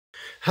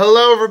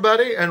Hello,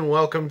 everybody, and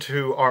welcome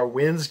to our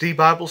Wednesday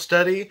Bible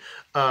study,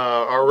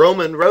 our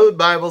Roman Road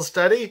Bible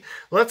study.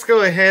 Let's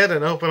go ahead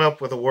and open up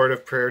with a word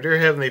of prayer. Dear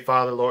Heavenly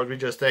Father, Lord, we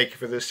just thank you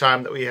for this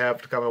time that we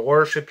have to come and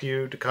worship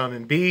you, to come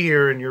and be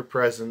here in your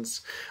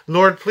presence.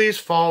 Lord, please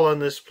fall on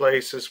this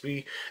place as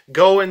we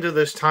go into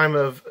this time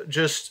of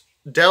just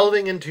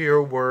delving into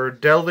your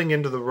word, delving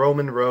into the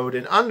Roman road,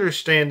 and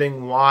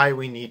understanding why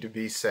we need to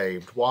be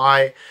saved,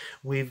 why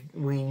we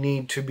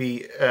need to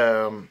be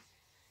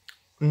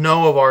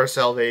know of our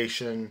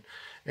salvation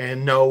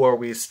and know where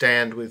we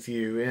stand with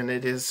you. And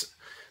it is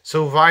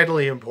so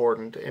vitally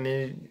important. And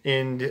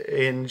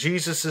in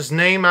Jesus'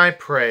 name I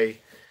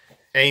pray,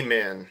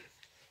 amen.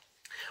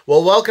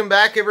 Well, welcome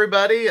back,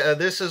 everybody.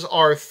 This is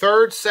our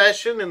third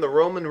session in the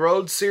Roman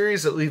Road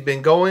series that we've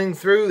been going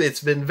through.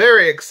 It's been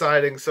very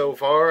exciting so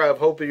far. I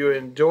hope you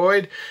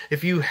enjoyed.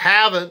 If you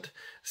haven't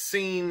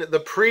seen the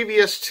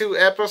previous two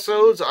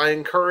episodes, I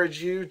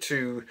encourage you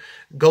to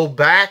go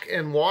back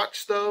and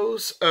watch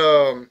those.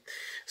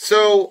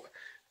 So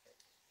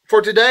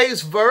for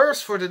today's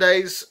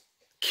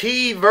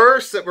key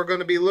verse that we're going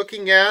to be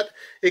looking at,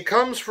 it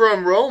comes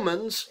from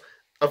Romans,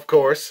 of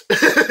course,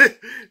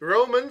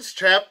 Romans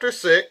chapter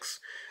 6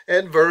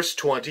 and verse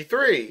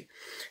 23.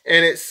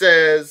 And it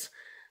says,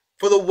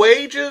 "For the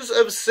wages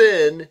of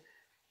sin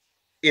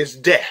is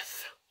death,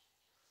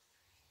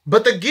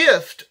 but the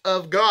gift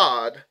of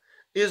God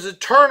is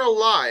eternal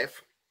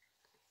life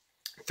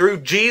through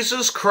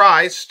Jesus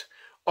Christ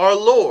our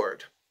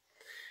Lord."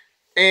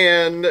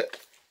 And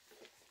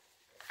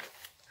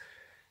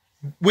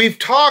we've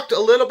talked a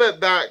little bit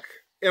back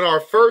in our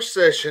first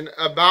session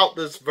about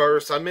this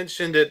verse. I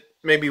mentioned it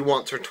maybe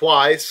once or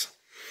twice.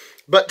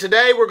 But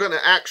today we're going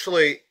to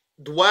actually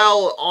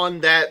dwell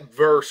on that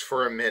verse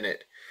for a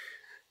minute.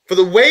 For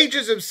the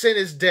wages of sin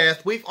is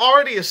death. We've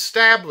already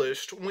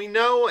established, we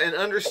know and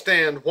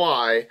understand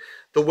why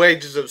the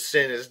wages of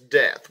sin is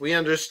death. We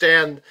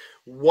understand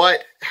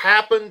what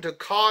happened to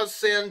cause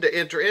sin to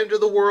enter into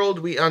the world.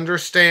 We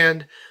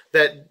understand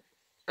that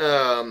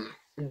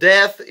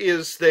death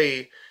is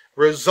the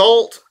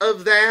result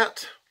of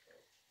that.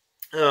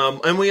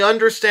 And we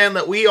understand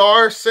that we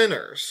are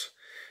sinners.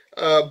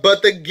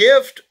 But the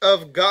gift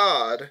of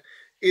God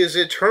is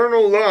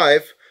eternal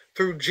life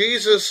through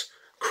Jesus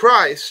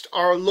Christ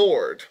our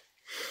Lord.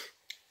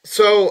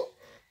 So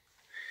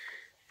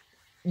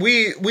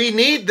we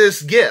need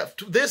this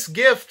gift. This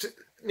gift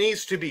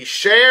needs to be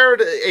shared.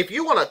 If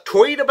you want to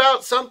tweet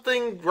about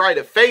something, write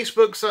a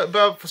Facebook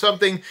about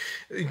something,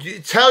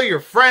 tell your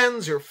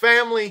friends, your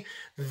family.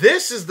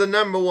 This is the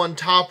number one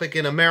topic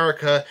in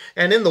America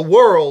and in the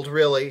world,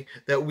 really,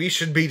 that we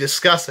should be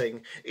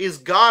discussing, is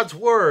God's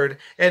Word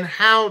and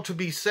how to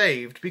be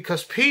saved,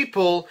 because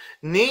people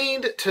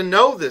need to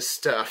know this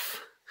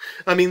stuff.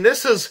 I mean,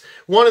 this is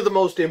one of the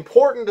most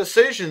important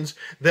decisions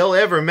they'll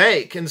ever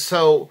make, and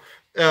so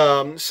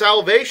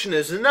salvation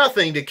is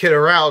nothing to kid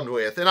around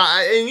with,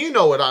 and you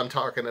know what I'm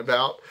talking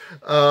about.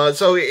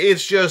 So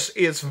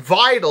it's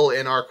vital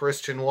in our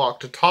Christian walk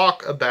to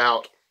talk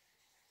about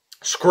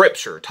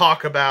Scripture,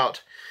 talk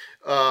about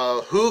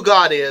who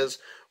God is,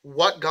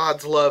 what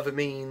God's love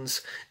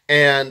means,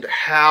 and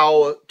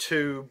how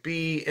to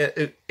be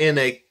in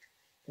a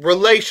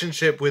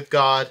relationship with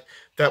God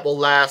that will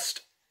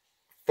last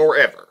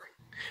forever.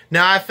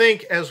 Now, I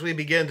think as we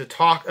begin to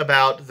talk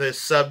about this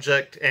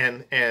subject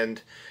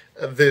and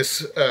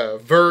this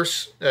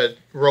verse,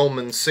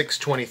 Romans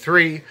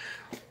 6:23,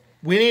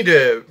 we need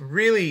to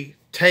really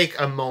take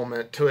a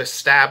moment to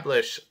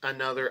establish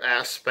another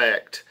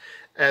aspect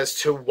as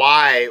to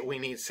why we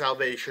need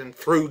salvation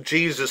through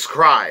Jesus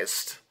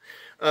Christ.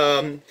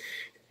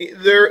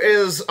 There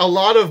is a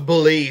lot of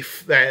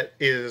belief that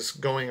is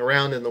going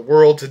around in the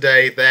world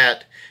today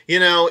that,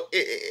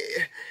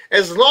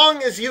 as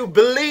long as you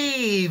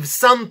believe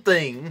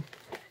something,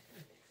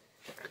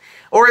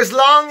 or as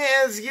long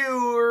as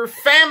your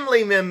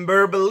family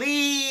member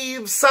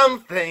believes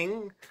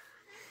something,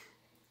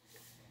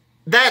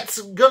 that's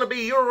going to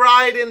be your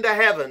ride into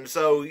heaven.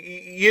 So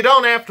you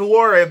don't have to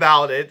worry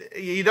about it.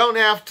 You don't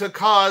have to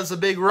cause a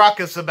big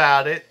ruckus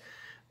about it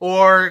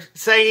or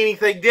say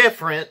anything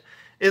different.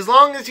 As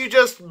long as you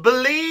just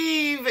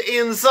believe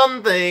in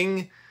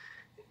something,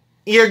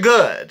 you're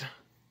good.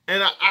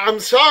 And I'm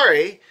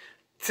sorry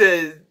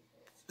to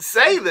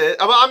say that.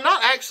 I'm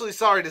not actually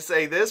sorry to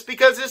say this,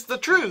 because it's the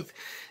truth.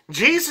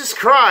 Jesus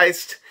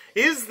Christ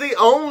is the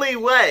only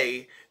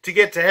way to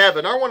get to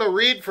heaven. I want to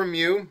read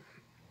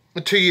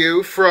to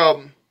you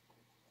from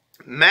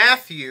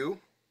Matthew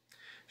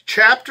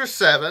chapter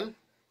 7,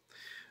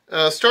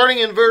 starting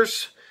in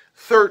verse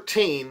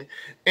 13.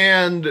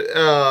 And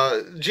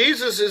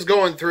Jesus is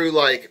going through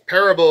like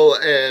parable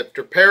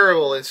after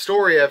parable and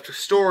story after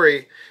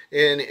story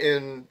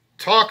in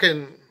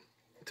talking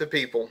to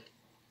people.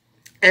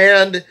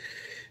 And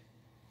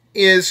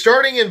is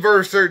starting in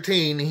verse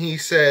 13, he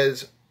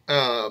says,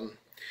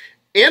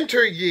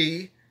 "Enter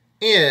ye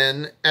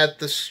in at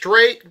the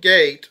strait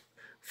gate,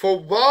 for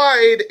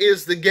wide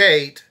is the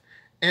gate,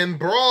 and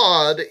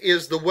broad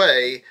is the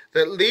way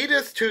that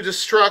leadeth to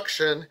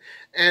destruction,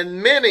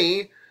 and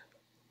many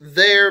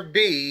there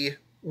be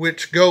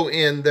which go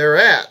in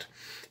thereat.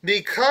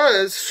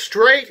 Because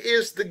strait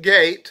is the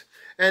gate,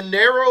 and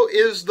narrow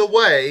is the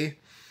way,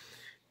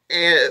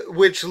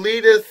 which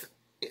leadeth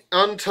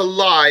unto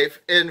life,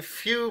 and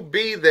few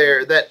be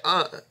there that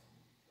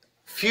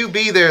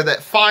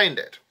find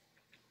it.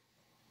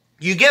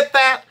 You get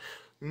that?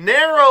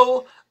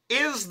 Narrow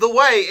is the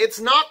way.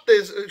 It's not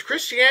this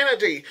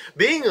Christianity.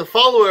 Being a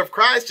follower of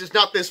Christ is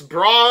not this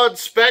broad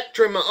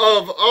spectrum of,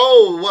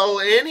 oh, well,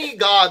 any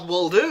God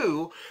will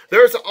do.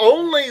 There's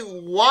only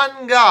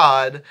one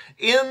God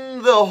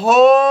in the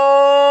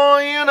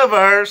whole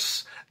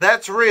universe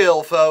that's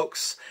real,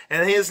 folks.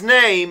 And his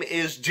name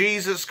is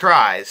Jesus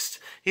Christ.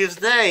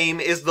 His name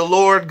is the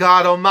Lord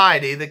God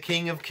Almighty, the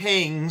King of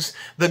Kings,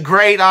 the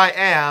great I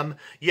am,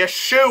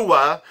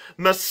 Yeshua,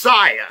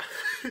 Messiah.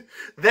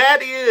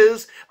 That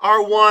is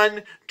our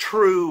one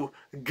true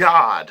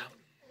God,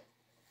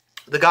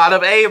 the God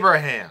of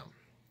Abraham.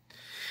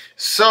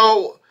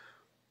 So,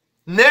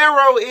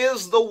 narrow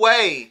is the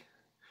way.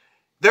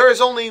 There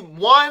is only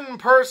one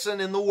person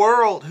in the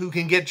world who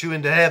can get you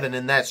into heaven,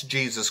 and that's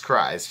Jesus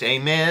Christ.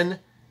 Amen?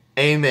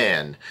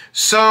 Amen.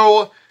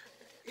 So,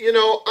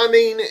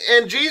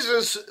 and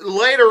Jesus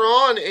later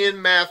on in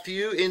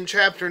Matthew, in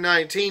chapter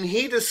 19,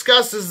 he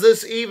discusses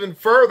this even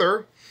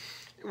further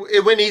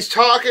when he's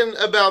talking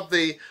about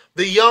the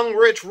young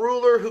rich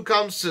ruler who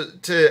comes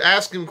to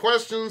ask him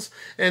questions,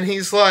 and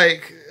he's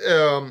like,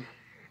 well,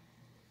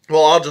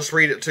 I'll just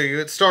read it to you.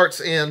 It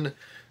starts in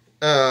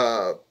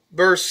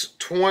verse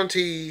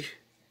 20.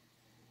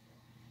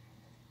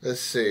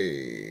 Let's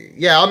see.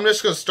 Yeah, I'm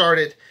just going to start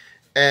it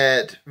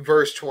at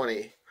verse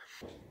 20.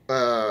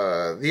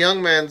 The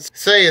young man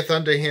saith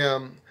unto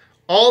him,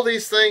 all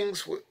these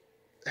things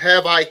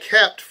have I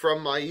kept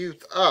from my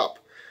youth up.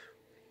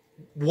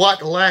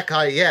 What lack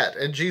I yet?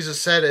 And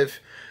Jesus said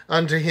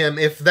unto him,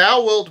 if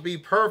thou wilt be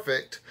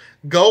perfect,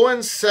 go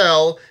and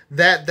sell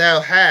that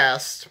thou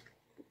hast,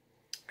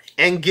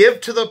 and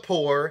give to the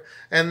poor,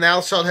 and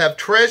thou shalt have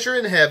treasure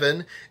in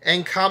heaven,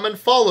 and come and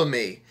follow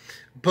me.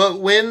 But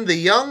when the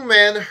young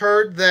man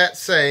heard that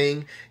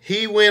saying,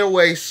 he went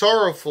away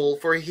sorrowful,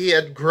 for he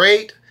had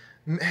great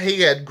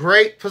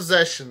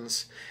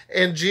possessions.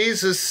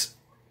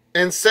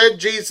 And said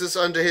Jesus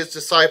unto his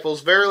disciples,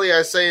 verily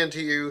I say unto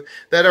you,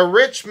 that a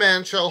rich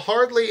man shall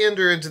hardly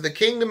enter into the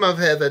kingdom of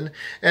heaven.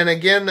 And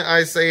again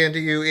I say unto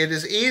you, it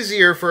is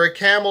easier for a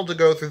camel to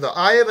go through the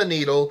eye of a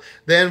needle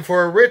than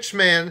for a rich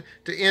man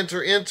to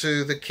enter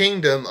into the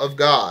kingdom of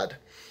God.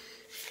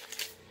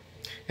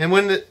 And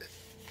when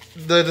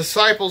the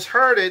disciples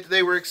heard it,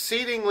 they were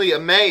exceedingly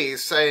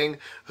amazed, saying,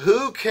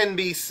 who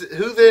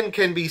then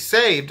can be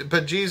saved?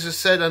 But Jesus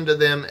said unto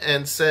them,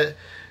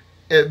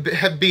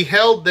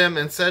 beheld them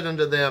and said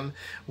unto them,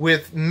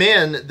 with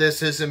men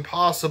this is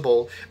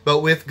impossible,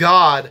 but with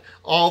God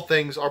all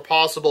things are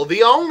possible.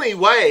 The only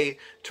way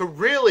to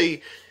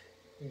really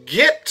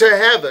get to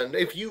heaven,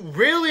 if you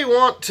really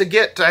want to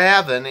get to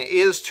heaven,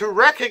 is to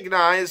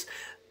recognize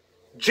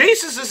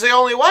Jesus is the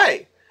only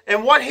way.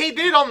 And what he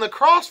did on the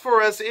cross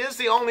for us is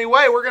the only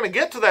way. We're going to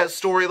get to that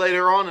story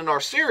later on in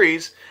our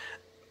series.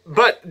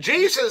 But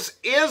Jesus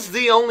is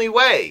the only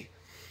way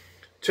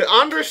to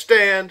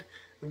understand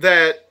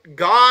that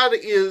God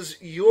is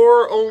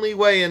your only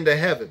way into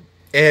heaven,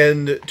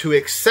 and to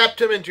accept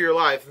him into your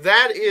life.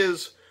 That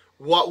is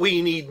what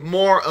we need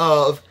more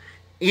of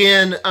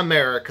in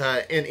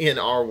America and in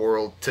our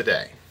world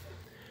today.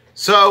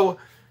 So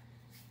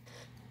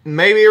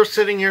maybe you're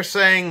sitting here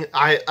saying,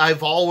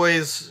 I've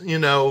always,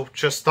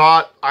 just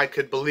thought I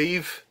could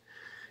believe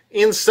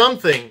in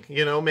something.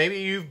 Maybe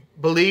you've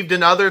believed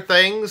in other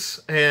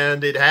things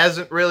and it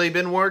hasn't really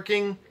been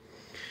working.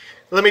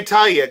 Let me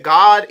tell you,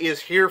 God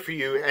is here for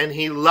you, and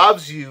he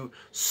loves you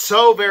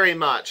so very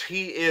much.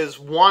 He is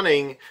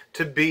wanting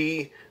to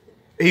be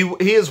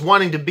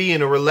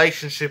in a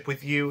relationship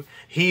with you.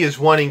 He is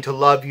wanting to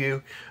love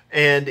you,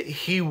 and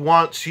he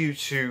wants you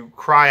to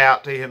cry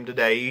out to him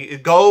today.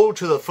 Go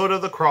to the foot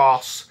of the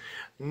cross,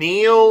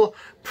 kneel,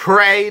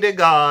 pray to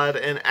God,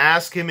 and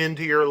ask him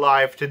into your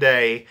life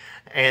today,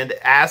 and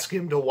ask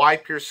him to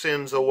wipe your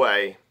sins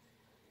away.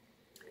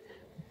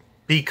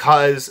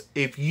 Because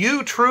if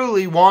you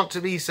truly want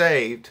to be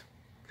saved,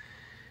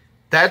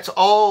 that's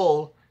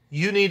all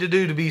you need to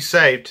do to be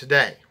saved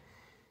today.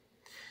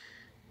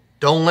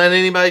 Don't let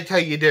anybody tell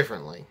you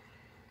differently.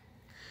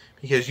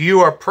 Because you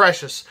are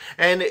precious.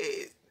 And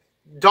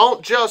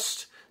don't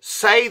just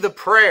say the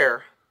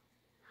prayer.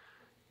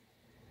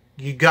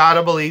 You got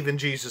to believe in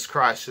Jesus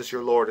Christ as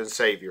your Lord and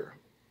Savior.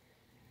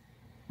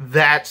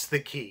 That's the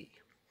key.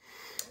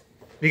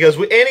 Because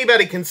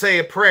anybody can say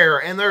a prayer,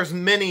 and there's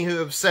many who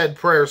have said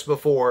prayers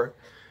before,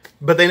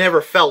 but they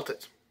never felt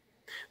it.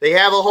 They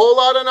have a whole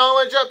lot of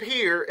knowledge up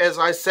here, as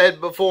I said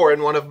before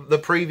in one of the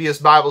previous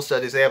Bible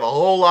studies. They have a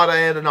whole lot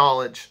of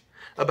knowledge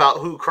about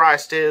who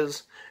Christ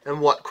is and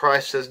what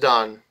Christ has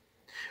done.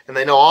 And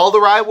they know all the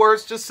right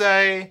words to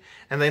say,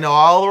 and they know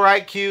all the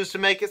right cues to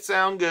make it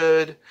sound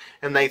good,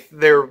 and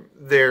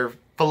their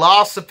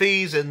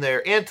philosophies and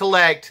their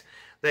intellect,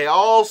 they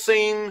all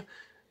seem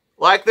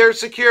like they're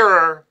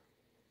secure.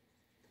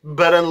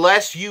 But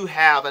unless you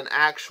have an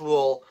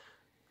actual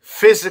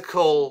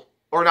physical,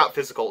 or not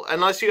physical,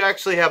 unless you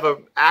actually have an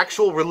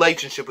actual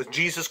relationship with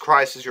Jesus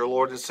Christ as your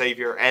Lord and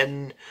Savior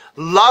and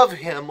love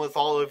Him with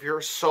all of your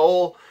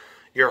soul,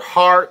 your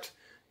heart,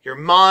 your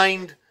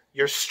mind,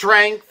 your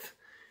strength,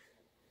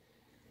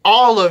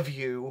 all of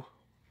you,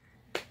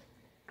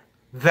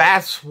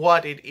 that's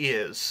what it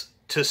is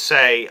to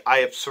say, I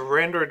have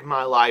surrendered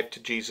my life to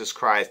Jesus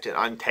Christ and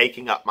I'm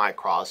taking up my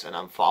cross and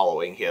I'm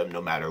following Him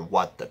no matter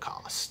what the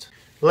cost.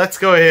 Let's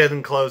go ahead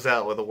and close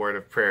out with a word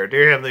of prayer.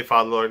 Dear Heavenly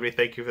Father, Lord, we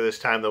thank you for this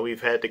time that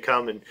we've had to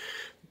come and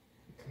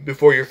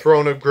before your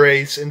throne of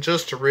grace and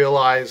just to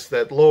realize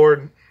that,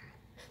 Lord,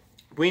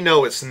 we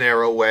know it's a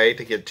narrow way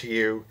to get to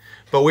you,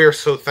 but we are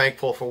so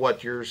thankful for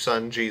what your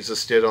Son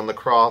Jesus did on the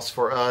cross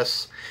for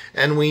us.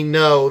 And we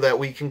know that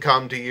we can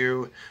come to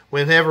you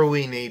whenever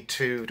we need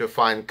to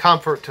find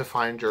comfort, to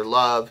find your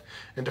love,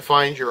 and to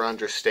find your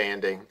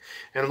understanding.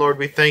 And Lord,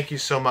 we thank you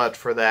so much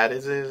for that.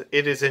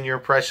 It is in your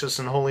precious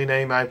and holy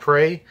name I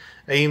pray.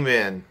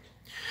 Amen.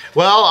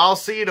 Well, I'll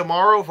see you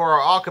tomorrow for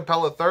our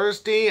Acapella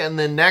Thursday, and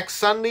then next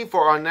Sunday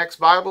for our next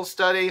Bible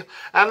study,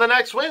 and the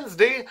next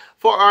Wednesday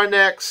for our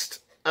next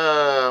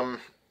I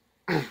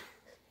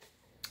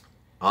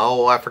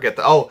forget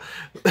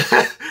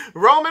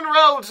Roman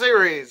Road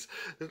series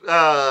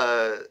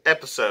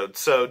episode.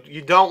 So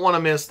you don't want to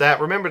miss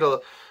that. Remember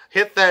to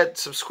hit that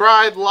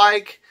subscribe,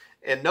 like,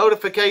 and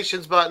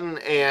notifications button,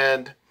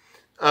 and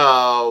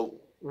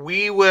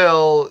we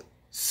will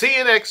see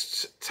you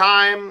next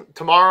time.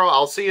 Tomorrow,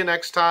 I'll see you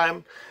next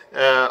time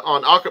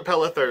on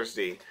Acapella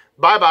Thursday.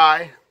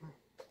 Bye-bye.